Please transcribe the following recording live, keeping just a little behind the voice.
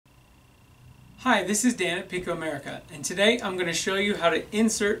Hi, this is Dan at PIKO America, and today I'm going to show you how to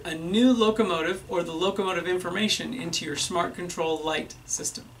insert a new locomotive or the locomotive information into your SmartControl Light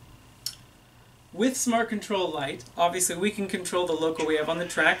system. With SmartControl Light, obviously we can control the loco we have on the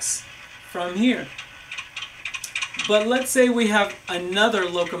tracks from here. But let's say we have another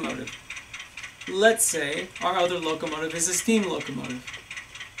locomotive. Let's say our other locomotive is a steam locomotive.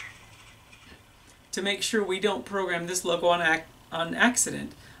 To make sure we don't program this loco on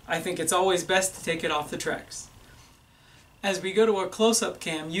accident, I think it's always best to take it off the tracks. As we go to our close-up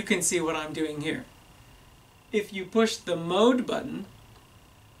cam, you can see what I'm doing here. If you push the mode button,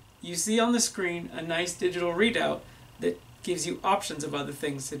 you see on the screen a nice digital readout that gives you options of other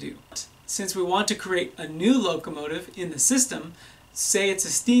things to do. Since we want to create a new locomotive in the system, say it's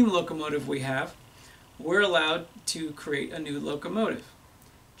a steam locomotive we have, we're allowed to create a new locomotive.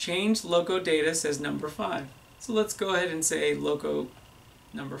 Change loco data says number 5. So let's go ahead and say loco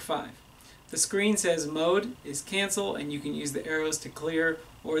number 5. The screen says mode is cancel, and you can use the arrows to clear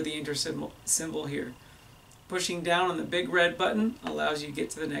or the enter symbol here. Pushing down on the big red button allows you to get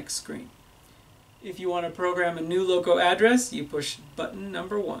to the next screen. If you want to program a new loco address, you push button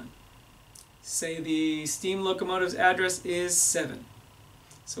number 1. Say the steam locomotive's address is 7.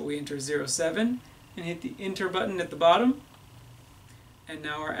 So we enter 07 and hit the enter button at the bottom, and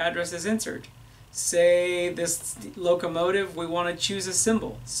now our address is entered. Say this locomotive, we want to choose a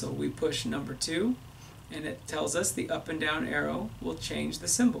symbol, so we push number 2 and it tells us the up and down arrow will change the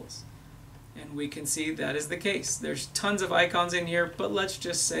symbols, and we can see that is the case. There's tons of icons in here, but let's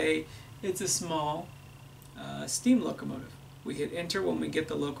just say it's a small steam locomotive. We hit enter when we get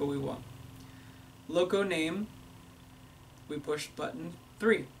the loco we want. Loco name, we push button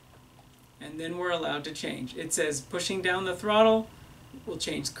 3, and then we're allowed to change. It says pushing down the throttle will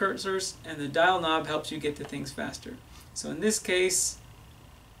change cursors, and the dial knob helps you get to things faster. So in this case,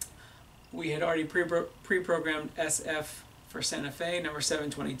 we had already pre-programmed SF for Santa Fe, number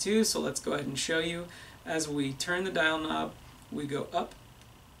 722, so let's go ahead and show you. As we turn the dial knob, we go up.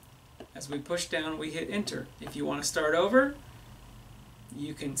 As we push down, we hit enter. If you want to start over,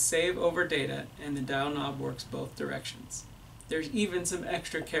 you can save over data, and the dial knob works both directions. There's even some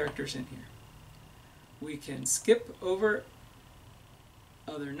extra characters in here. We can skip over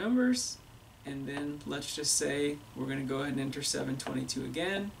other numbers, and then let's just say we're going to go ahead and enter 722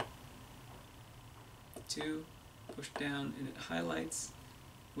 again. 2, push down, and it highlights.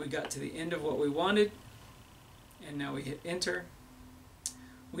 We got to the end of what we wanted, and now we hit enter.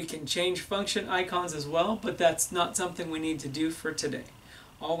 We can change function icons as well, but that's not something we need to do for today.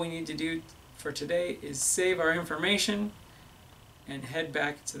 All we need to do for today is save our information and head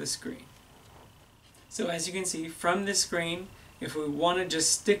back to the screen. So as you can see from this screen, if we want to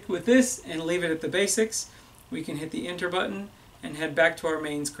just stick with this and leave it at the basics, we can hit the enter button and head back to our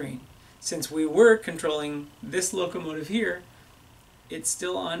main screen. Since we were controlling this locomotive here, it's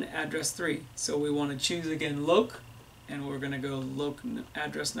still on address 3. So we want to choose again loc, and we're going to go loc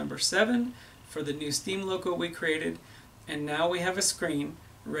address number 7 for the new steam loco we created. And now we have a screen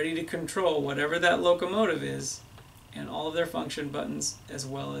ready to control whatever that locomotive is and all of their function buttons as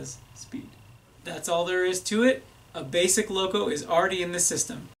well as speed. That's all there is to it. A basic loco is already in the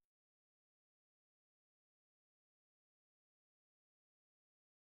system.